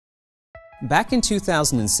Back in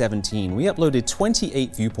 2017, we uploaded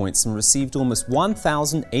 28 viewpoints and received almost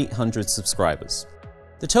 1,800 subscribers.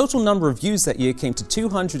 The total number of views that year came to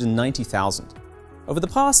 290,000. Over the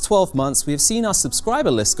past 12 months, we have seen our subscriber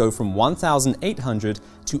list go from 1,800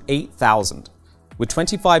 to 8,000. With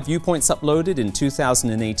 25 viewpoints uploaded in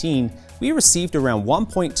 2018, we received around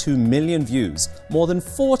 1.2 million views, more than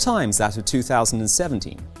 4 times that of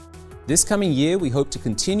 2017. This coming year, we hope to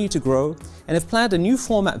continue to grow and have planned a new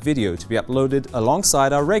format video to be uploaded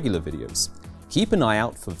alongside our regular videos. Keep an eye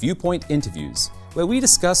out for Viewpoint interviews, where we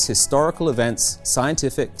discuss historical events,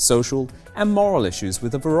 scientific, social, and moral issues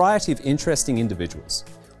with a variety of interesting individuals.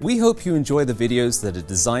 We hope you enjoy the videos that are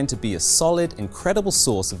designed to be a solid and credible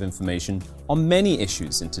source of information on many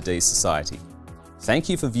issues in today's society. Thank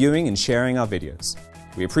you for viewing and sharing our videos.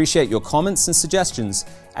 We appreciate your comments and suggestions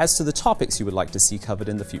as to the topics you would like to see covered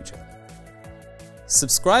in the future.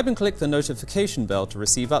 Subscribe and click the notification bell to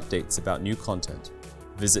receive updates about new content.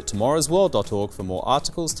 Visit tomorrowsworld.org for more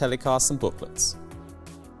articles, telecasts, and booklets.